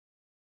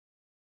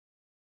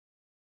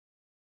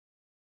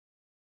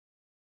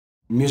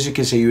Music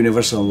is a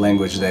universal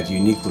language that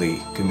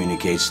uniquely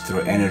communicates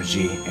through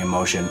energy,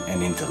 emotion,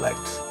 and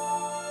intellect.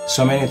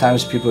 So many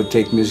times people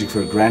take music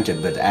for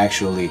granted, but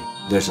actually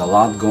there's a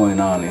lot going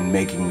on in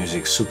making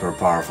music super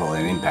powerful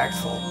and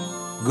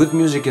impactful. Good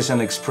music is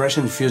an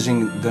expression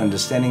fusing the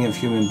understanding of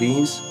human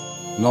beings,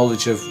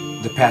 knowledge of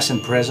the past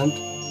and present,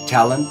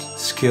 talent,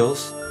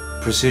 skills,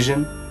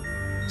 precision,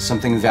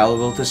 something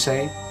valuable to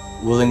say,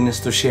 willingness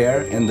to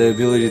share, and the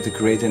ability to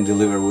create and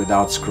deliver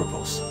without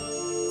scruples.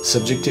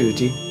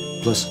 Subjectivity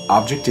plus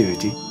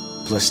objectivity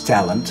plus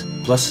talent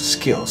plus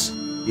skills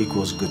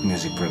equals good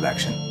music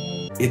production.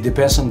 It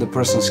depends on the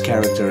person's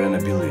character and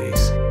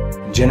abilities.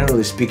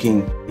 Generally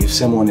speaking, if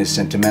someone is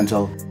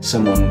sentimental,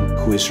 someone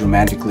who is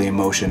romantically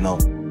emotional,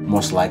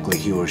 most likely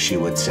he or she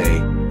would say,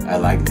 "I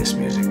like this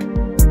music."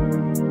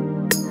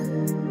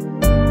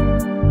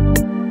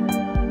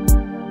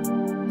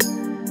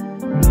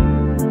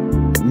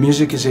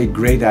 Music is a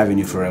great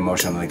avenue for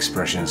emotional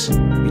expressions.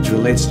 It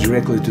relates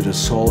directly to the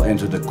soul and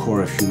to the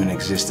core of human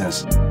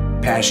existence.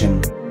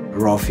 Passion,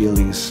 raw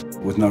feelings,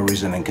 with no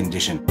reason and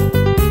condition.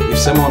 If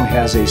someone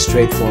has a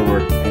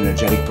straightforward,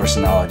 energetic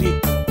personality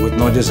with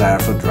no desire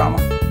for drama,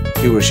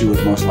 he or she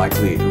would most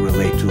likely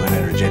relate to an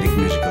energetic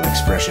musical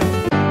expression.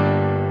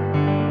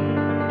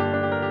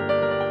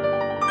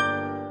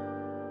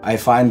 I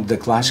find the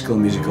classical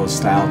musical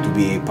style to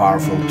be a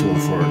powerful tool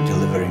for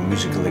delivering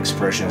musical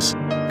expressions,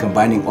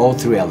 combining all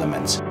three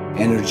elements: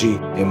 energy,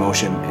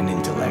 emotion, and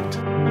intellect.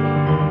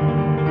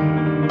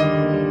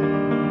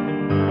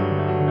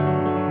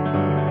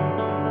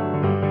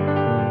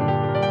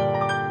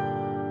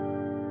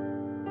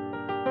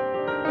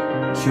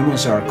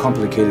 Humans are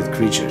complicated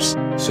creatures,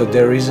 so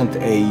there isn't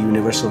a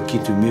universal key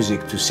to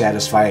music to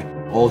satisfy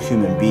all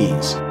human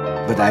beings.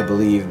 But I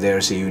believe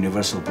there's a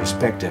universal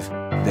perspective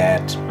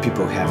that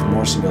people have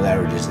more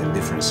similarities than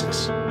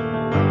differences.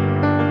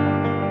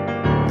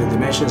 The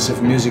dimensions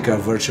of music are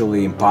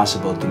virtually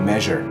impossible to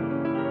measure,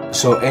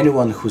 so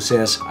anyone who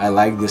says, "I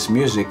like this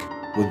music,"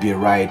 would be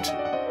right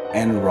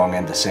and wrong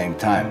at the same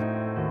time.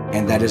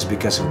 And that is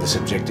because of the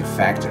subjective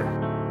factor.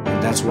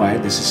 And that's why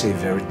this is a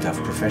very tough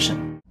profession.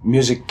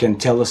 Music can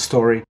tell a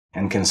story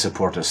and can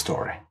support a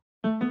story.